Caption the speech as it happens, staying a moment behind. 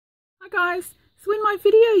guys, so in my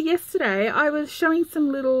video yesterday I was showing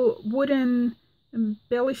some little wooden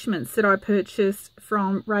embellishments that I purchased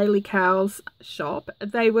from Rayleigh Cow's shop.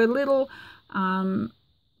 They were little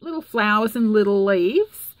flowers and little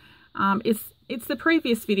leaves. It's the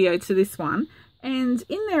previous video to this one, and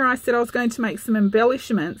in there I said I was going to make some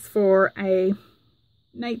embellishments for a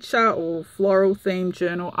nature or floral themed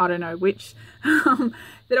journal, I don't know which,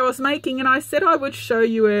 that I was making, and I said I would show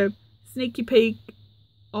you a sneaky peek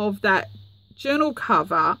of that journal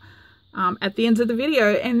cover at the end of the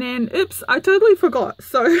video, and then oops, I totally forgot.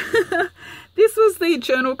 So this was the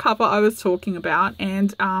journal cover I was talking about,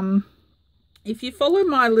 and if you follow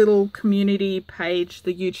my little community page,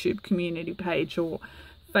 the YouTube community page or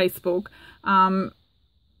Facebook,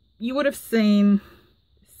 you would have seen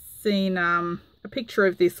a picture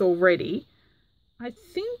of this already. I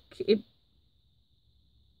think it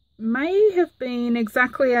may have been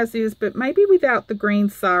exactly as is, but maybe without the green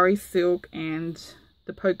sari silk and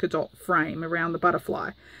the polka dot frame around the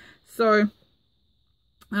butterfly. So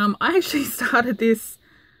I actually started this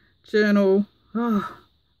journal, I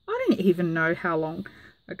don't even know how long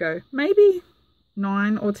ago, maybe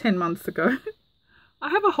 9 or 10 months ago. I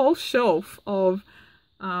have a whole shelf of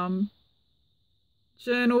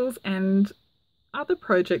journals and other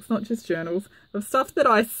projects, not just journals, of stuff that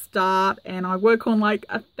I start and I work on like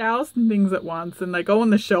 1,000 things at once, and they go on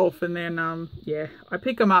the shelf, and then yeah, I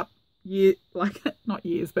pick them up not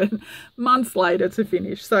years, but months later to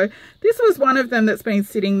finish. So this was one of them that's been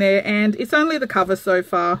sitting there, and it's only the cover so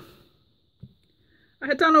far. I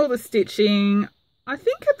had done all the stitching. I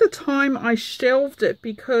think at the time I shelved it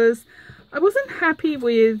because I wasn't happy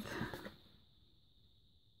with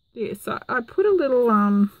this. I put a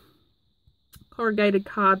little corrugated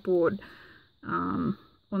cardboard on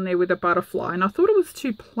there with a butterfly, and I thought it was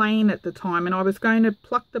too plain at the time, and I was going to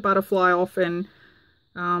pluck the butterfly off and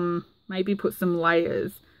maybe put some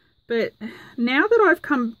layers. But now that I've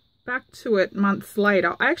come back to it months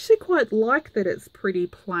later, I actually quite like that it's pretty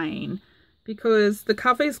plain because the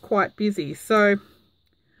cover is quite busy. So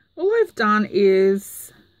all I've done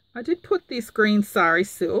is I did put this green sari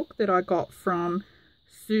silk that I got from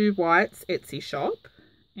Sue White's Etsy shop,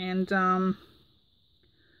 and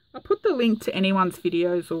I'll put the link to anyone's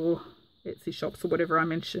videos or Etsy shops or whatever I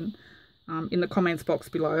mention in the comments box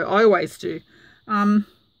below. I always do.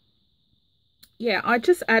 Yeah, I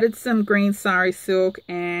just added some green sari silk,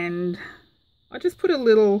 and I just put a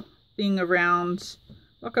little thing around,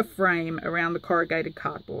 like a frame around the corrugated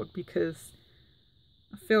cardboard, because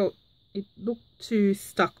I felt it looked too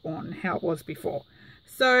stuck on how it was before.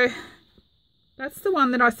 So that's the one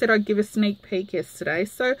that I said I'd give a sneak peek yesterday.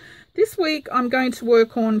 So this week I'm going to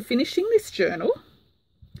work on finishing this journal.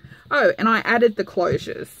 Oh, and I added the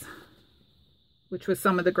closures, which was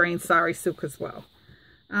some of the green sari silk as well.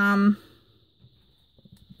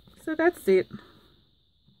 So that's it.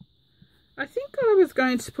 I think I was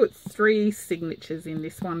going to put 3 signatures in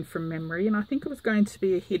this one from memory, and I think it was going to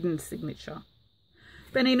be a hidden signature.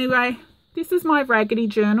 But anyway, this is my raggedy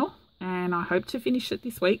journal, and I hope to finish it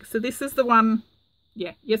this week. So this is the one,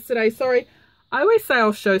 yeah, yesterday. Sorry, I always say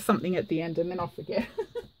I'll show something at the end and then I'll forget.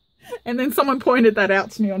 And then someone pointed that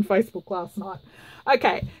out to me on Facebook last night.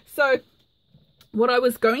 Okay, so what I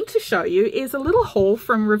was going to show you is a little haul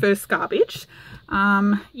from Reverse Garbage.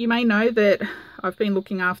 You may know that I've been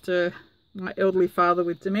looking after my elderly father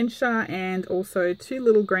with dementia, and also 2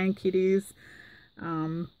 little grandkiddies,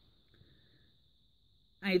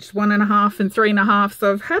 aged 1.5 and 3.5.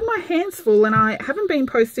 So I've had my hands full, and I haven't been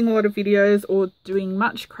posting a lot of videos or doing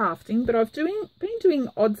much crafting, but I've been doing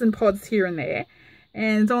odds and pods here and there.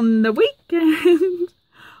 And on the weekend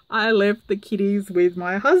I left the kiddies with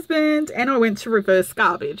my husband and I went to Reverse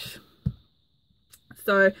Garbage.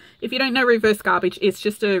 So if you don't know Reverse Garbage, it's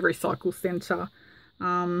just a recycle centre.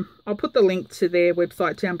 I'll put the link to their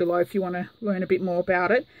website down below if you want to learn a bit more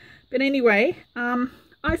about it. But anyway,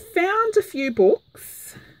 I found a few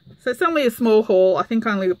books. So it's only a small haul. I think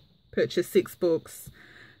I only purchased 6 books.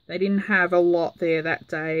 They didn't have a lot there that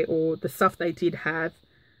day, or the stuff they did have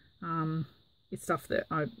is stuff that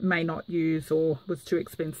I may not use or was too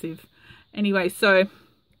expensive. Anyway, so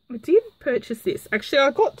I did purchase this. Actually,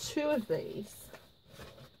 I got 2 of these,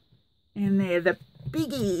 and they're the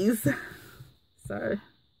biggies. So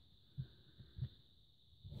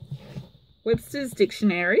Webster's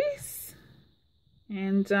Dictionaries,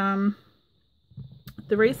 and the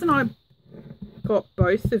reason I got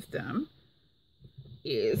both of them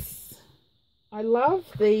is I love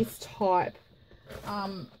these type.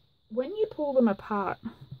 When you pull them apart,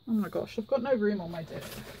 oh my gosh, I've got no room on my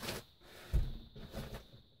desk.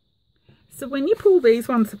 So when you pull these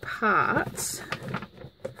ones apart,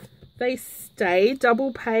 they stay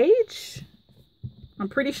double page. I'm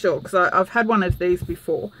pretty sure, because I've had one of these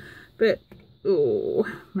before, but oh,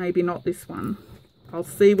 maybe not this one. I'll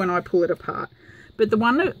see when I pull it apart. But the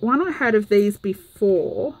one I had of these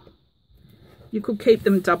before, you could keep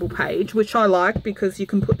them double page, which I like because you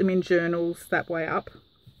can put them in journals that way up.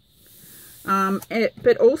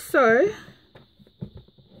 But also,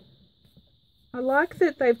 I like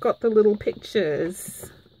that they've got the little pictures.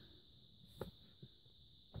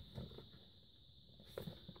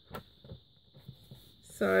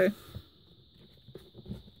 So,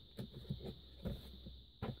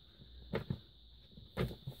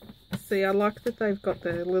 see, I like that they've got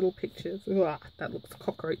the little pictures. Ugh, that looks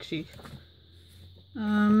cockroachy.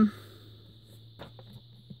 And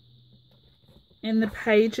the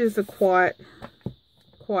pages are quite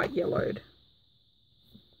yellowed.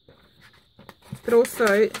 But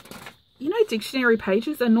also, you know, dictionary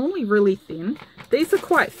pages are normally really thin. These are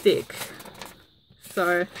quite thick.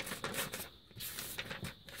 So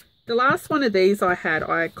the last one of these I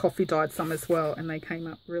coffee dyed some as well, and they came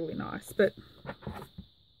up really nice. But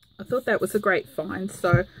I thought that was a great find,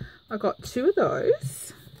 so I got 2 of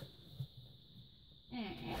those.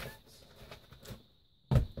 And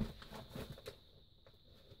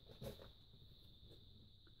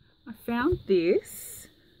I found this,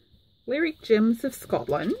 Lyric Gems of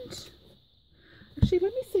Scotland. Actually,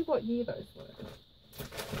 let me see what year those were.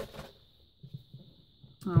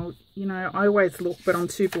 Oh, you know, I always look, but I'm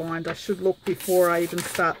too blind. I should look before I even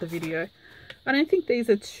start the video. I don't think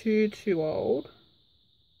these are too old.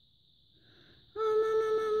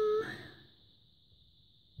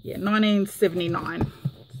 Yeah, 1979.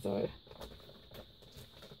 So,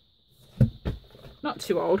 not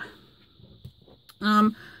too old.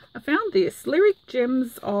 I found this, Lyric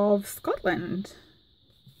Gems of Scotland.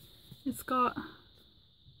 It's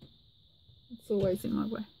always in my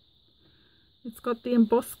way. It's got the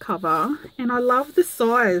embossed cover, and I love the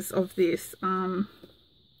size of this.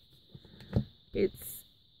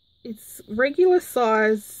 It's regular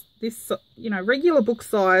size, this, you know, regular book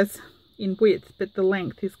size in width, but the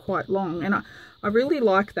length is quite long, and I really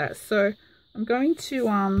like that. So I'm going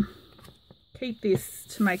to keep this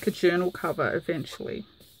to make a journal cover eventually.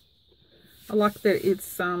 I like that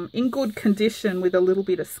it's in good condition with a little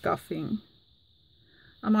bit of scuffing.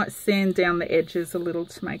 I might sand down the edges a little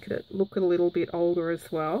to make it look a little bit older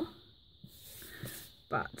as well.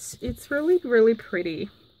 But it's really, really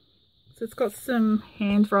pretty. So it's got some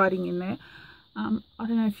handwriting in there. I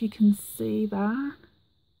don't know if you can see that.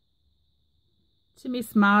 To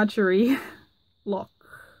Miss Marjorie Locke.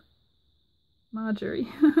 Marjorie.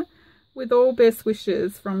 With all best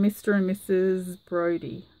wishes from Mr. and Mrs.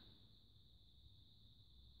 Brodie.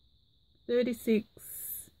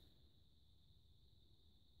 36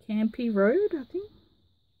 Campy Road, I think.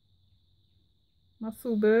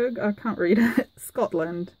 Musselburgh, I can't read it.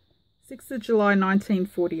 Scotland. 6th of July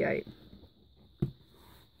 1948.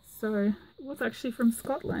 So it was actually from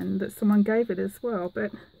Scotland that someone gave it as well,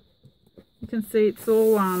 but you can see it's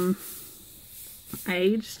all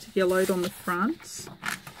aged, yellowed on the front.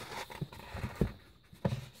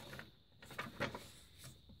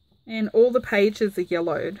 And all the pages are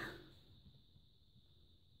yellowed.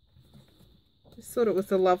 Just thought it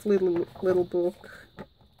was a lovely little book.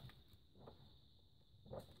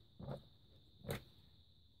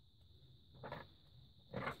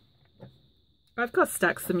 I've got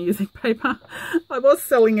stacks of music paper. I was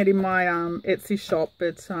selling it in my Etsy shop,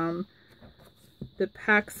 but the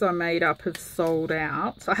packs I made up have sold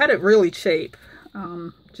out. So I had it really cheap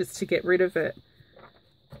just to get rid of it.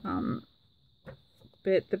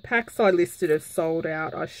 But the packs I listed have sold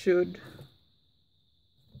out. I should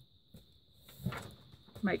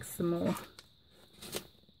make some more.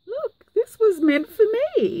 Look, this was meant for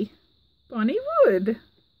me. Bonny Wood.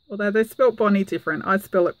 Although they spelt Bonny different. I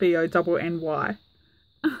spell it B-O-N-N-Y.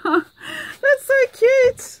 That's so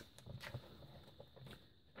cute.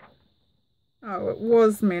 Oh, it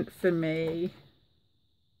was meant for me.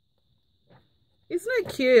 Isn't it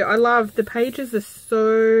cute? I love the pages are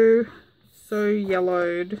so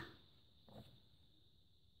yellowed.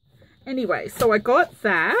 Anyway, so I got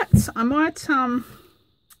that. I might see,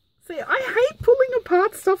 I hate pulling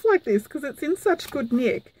apart stuff like this because it's in such good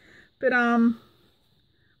nick. But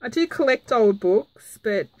I do collect old books,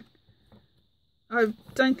 but I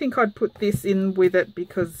don't think I'd put this in with it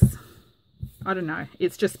because I don't know,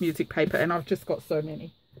 it's just music paper and I've just got so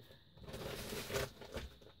many.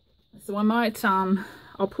 So I might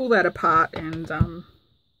I'll pull that apart and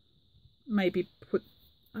maybe put,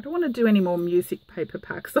 I don't want to do any more music paper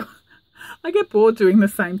packs. I get bored doing the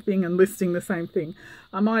same thing and listing the same thing.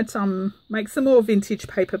 I might make some more vintage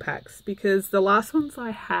paper packs, because the last ones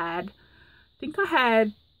I had, I think I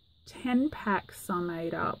had 10 packs I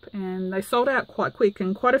made up, and they sold out quite quick,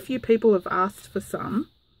 and quite a few people have asked for some.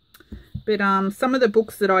 But some of the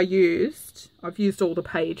books that I've used all the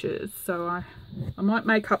pages, so I might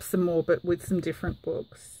make up some more, but with some different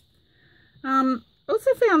books.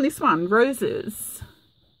 Also found this one, Roses.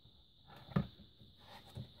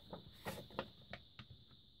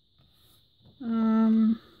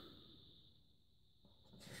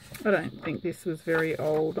 I don't think this was very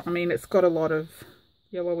old. I mean, it's got a lot of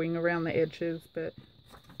yellowing around the edges, but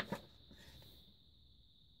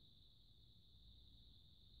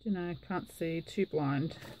you know, can't see, too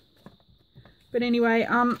blind. But anyway,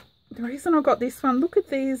 the reason I got this one, look at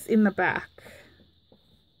these in the back.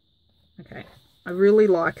 Okay, I really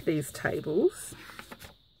like these tables,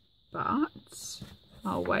 but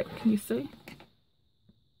oh wait, can you see?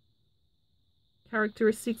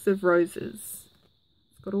 Characteristics of roses.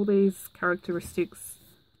 It's got all these characteristics.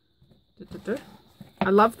 I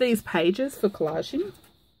love these pages for collaging.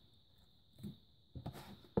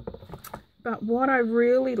 But what I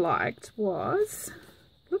really liked was,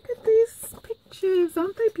 look at these pictures,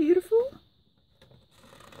 aren't they beautiful?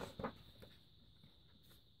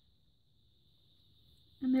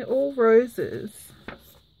 And they're all roses.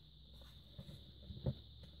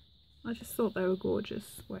 I just thought they were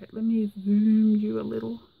gorgeous. Wait, let me zoom you a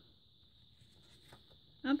little.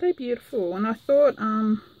 Aren't they beautiful? And I thought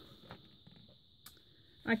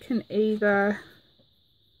I can either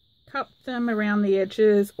cut them around the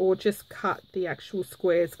edges or just cut the actual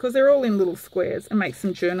squares, because they're all in little squares, and make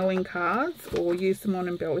some journaling cards or use them on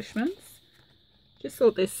embellishments. Just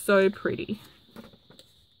thought they're so pretty.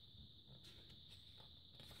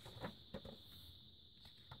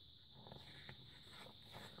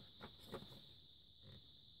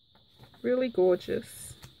 Really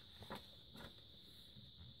gorgeous.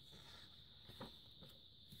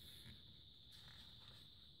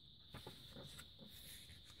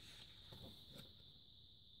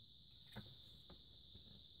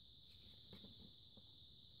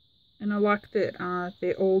 And I like that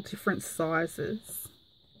they're all different sizes.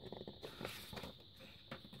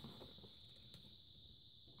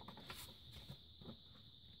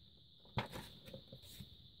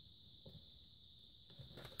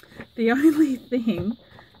 The only thing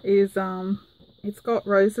is it's got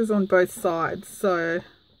roses on both sides, so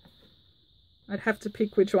I'd have to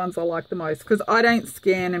pick which ones I like the most, because I don't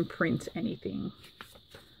scan and print anything.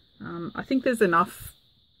 I think there's enough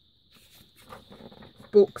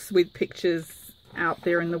books with pictures out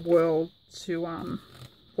there in the world to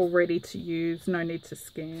already to use. No need to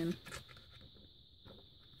scan.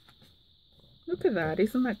 Look at that,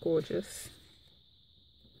 isn't that gorgeous?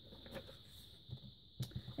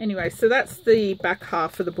 Anyway, so that's the back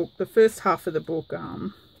half of the book. The first half of the book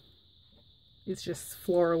is just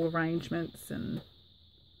floral arrangements, and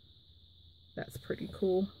that's pretty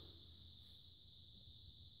cool.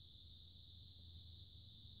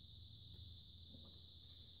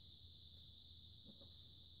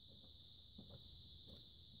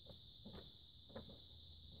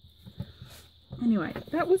 Anyway,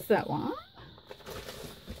 that was that one.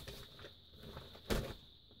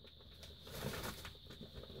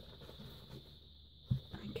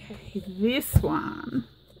 Okay, this one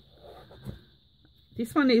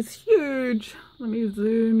is huge. Let me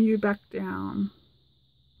zoom you back down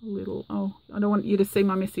a little. Oh, I don't want you to see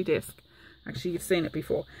my messy desk. Actually, you've seen it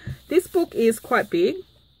before. This book is quite big.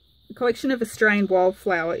 A collection of Australian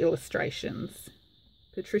wildflower illustrations.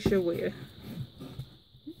 Patricia Weir.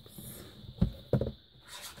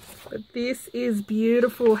 But this is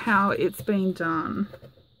beautiful how it's been done.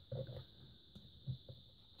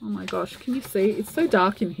 Oh my gosh, can you see? It's so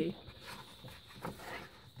dark in here.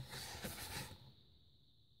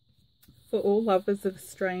 For all lovers of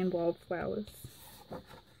Australian wildflowers.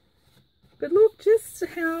 But look just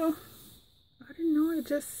how, I don't know,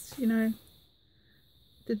 just, you know,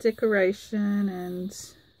 the decoration and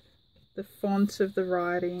the font of the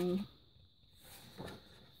writing.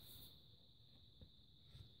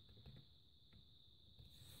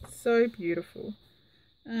 So beautiful.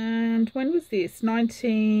 And when was this?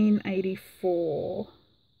 1984.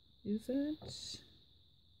 Is it?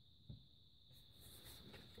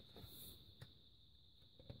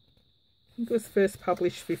 I think it was first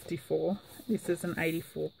published 54. This is an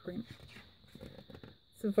 84 print.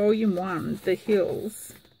 So volume 1, The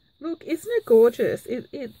Hills. Look, isn't it gorgeous? It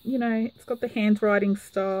you know, it's got the handwriting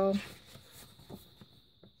style.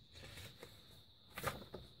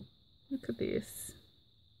 Look at this.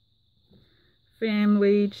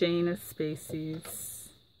 family, genus, species.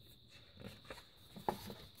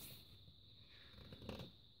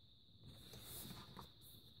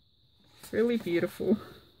 Really beautiful.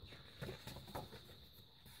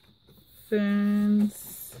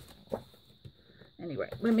 Ferns. Anyway,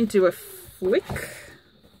 let me do a flick.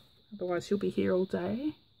 Otherwise you'll be here all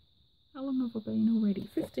day. How long have I been already?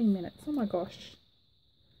 15 minutes. Oh my gosh.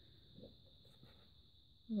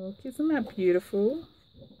 Look, isn't that beautiful?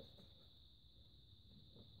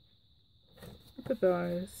 Look at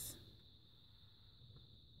those.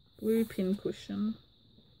 Blue pincushion.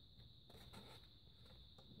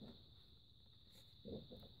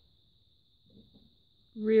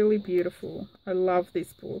 Really beautiful. I love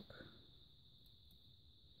this book.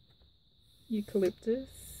 Eucalyptus.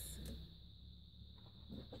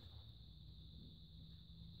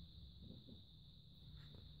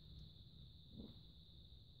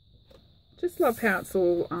 Just love how it's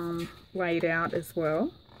all laid out as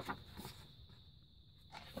well.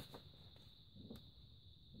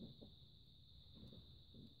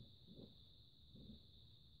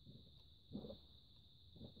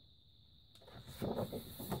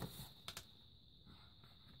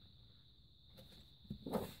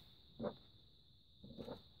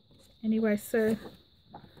 Anyway, so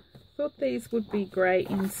I thought these would be great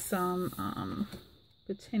in some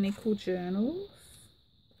botanical journals.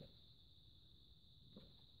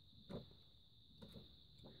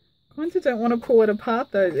 Kind of don't want to pull it apart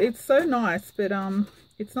though. It's so nice, but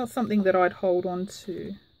it's not something that I'd hold on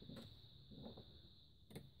to.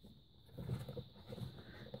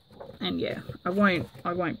 And yeah, I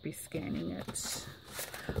won't be scanning it.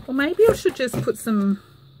 Or maybe I should just put some,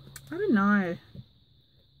 I don't know.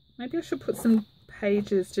 Maybe I should put some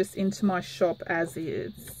pages just into my shop as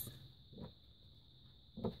is.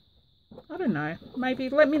 I don't know. Maybe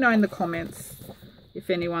let me know in the comments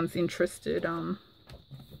if anyone's interested. I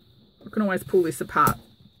can always pull this apart,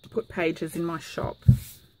 put pages in my shop.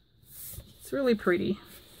 It's really pretty.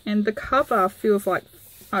 And the cover feels like,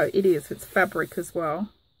 oh, it is. It's fabric as well.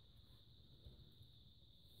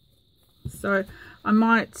 So I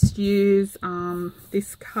might use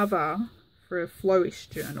this cover for a flowish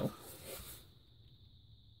journal.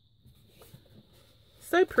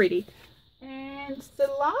 So pretty. And the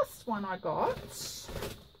last one I got,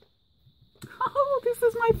 oh, this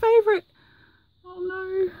is my favorite. Oh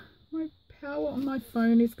no, my power on my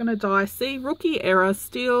phone is gonna die. See, rookie error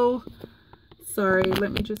still. Sorry,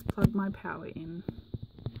 let me just plug my power in.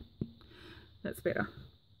 That's better.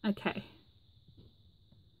 Okay.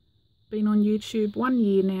 Been on YouTube 1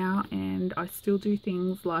 year now and I still do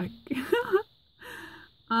things like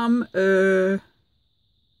low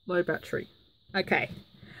battery. Okay,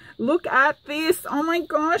 look at this. Oh my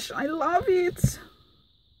gosh, I love it.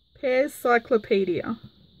 Pears Cyclopedia.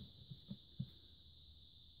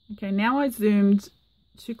 Okay, now I zoomed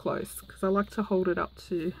too close because I like to hold it up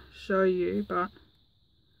to show you, but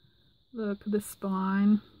look at the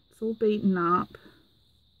spine. It's all beaten up.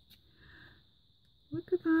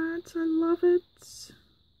 Look at that, I love it.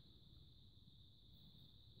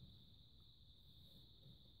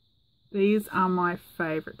 These are my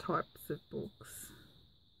favourite types of books.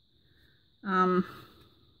 I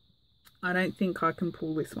don't think I can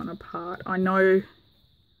pull this one apart. I know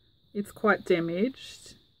it's quite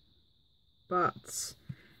damaged, but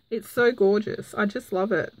it's so gorgeous. I just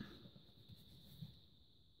love it.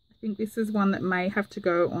 I think this is one that may have to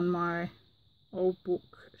go on my old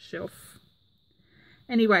book shelf.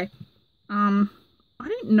 Anyway, I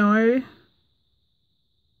don't know.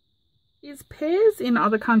 Is Pears in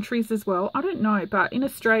other countries as well? I don't know, but in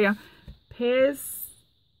Australia, Pears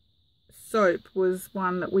soap was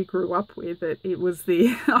one that we grew up with. It was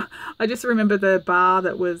the, I just remember the bar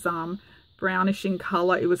that was brownish in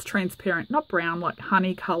colour. It was transparent, not brown, like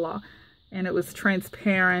honey colour. And it was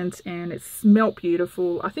transparent and it smelt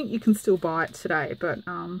beautiful. I think you can still buy it today, but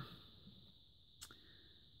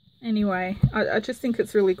anyway, I just think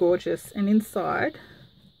it's really gorgeous. And inside,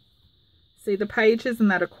 see, the pages and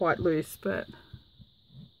that are quite loose, but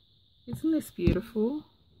isn't this beautiful?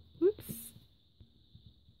 Oops.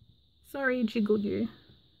 Sorry, jiggled you.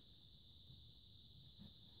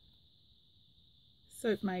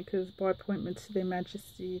 Soap makers by appointment to their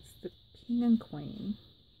majesties, the King and Queen.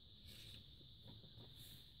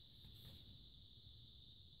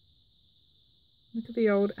 Look at the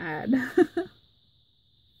old ad.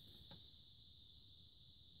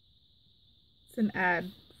 It's an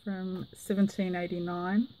ad from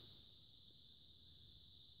 1789.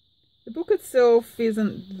 The book itself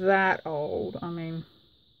isn't that old. I mean,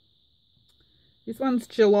 this one's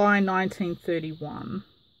July 1931.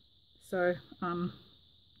 So,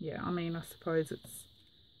 yeah, I mean, I suppose it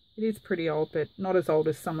is pretty old, but not as old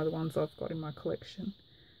as some of the ones I've got in my collection.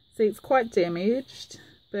 See, it's quite damaged,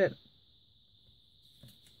 but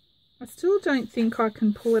I still don't think I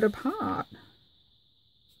can pull it apart.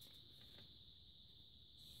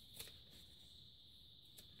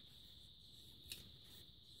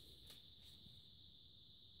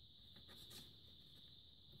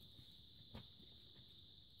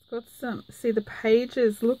 Got some, see the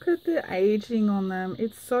pages, look at the aging on them.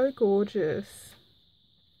 It's so gorgeous.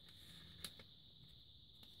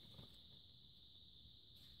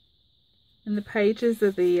 And the pages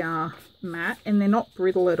are the matte, and they're not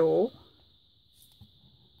brittle at all.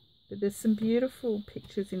 But there's some beautiful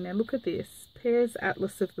pictures in there. Look at this, Pear's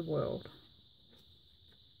Atlas of the World.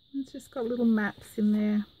 It's just got little maps in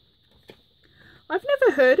there. I've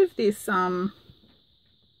never heard of this.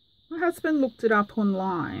 My husband looked it up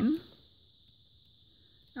online.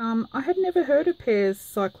 I had never heard of Pear's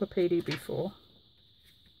Cyclopedia before.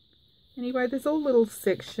 Anyway, there's all little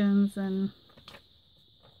sections and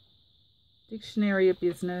Dictionary of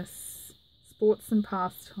Business, Sports and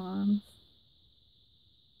Pastimes.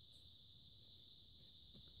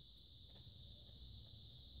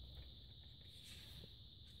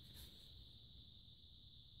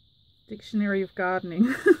 Dictionary of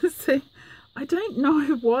Gardening. See, I don't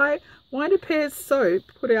know why do Pear's Soap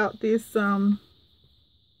put out this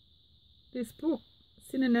this book,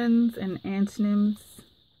 synonyms and antonyms.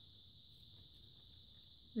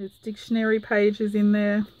 There's dictionary pages in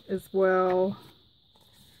there as well.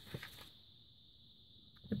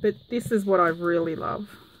 But this is what I really love.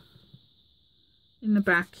 In the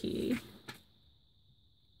back here.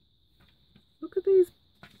 Look at these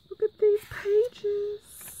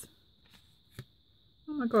pages.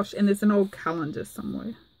 Oh my gosh, and there's an old calendar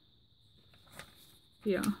somewhere.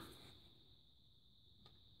 Yeah.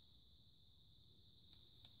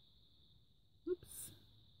 Oops.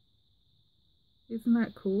 Isn't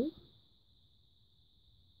that cool?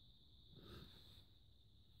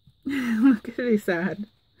 Look at this ad.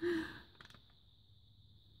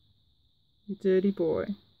 You dirty boy.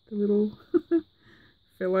 The little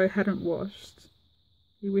fellow hadn't washed.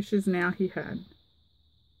 He wishes now he had.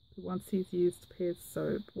 But once he's used Pear's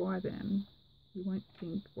soap, why then? You won't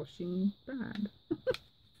think washing bad.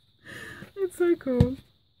 It's so cool.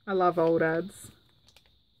 I love old ads.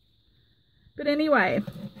 But anyway,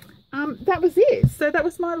 that was it. So that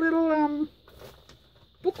was my little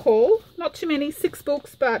book haul. Not too many, 6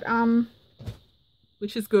 books, but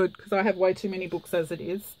which is good because I have way too many books as it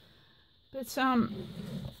is. But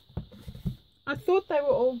I thought they were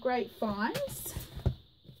all great finds.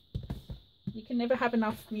 You can never have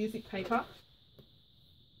enough music paper.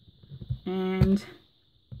 And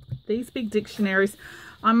these big dictionaries,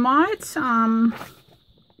 I might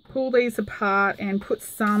pull these apart and put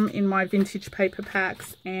some in my vintage paper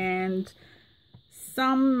packs, and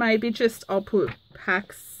some maybe just I'll put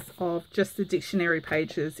packs of just the dictionary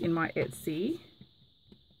pages in my Etsy.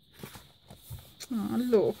 Oh,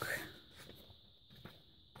 look.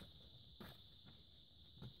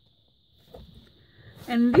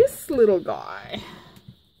 And this little guy,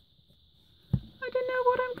 I don't know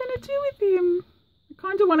what I'm going to do with him. I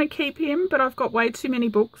kind of want to keep him, but I've got way too many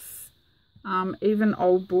books, even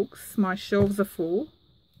old books. My shelves are full.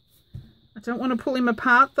 I don't want to pull him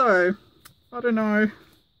apart though. I don't know.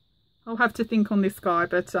 I'll have to think on this guy,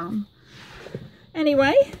 but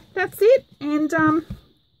anyway, that's it. And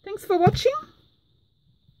thanks for watching.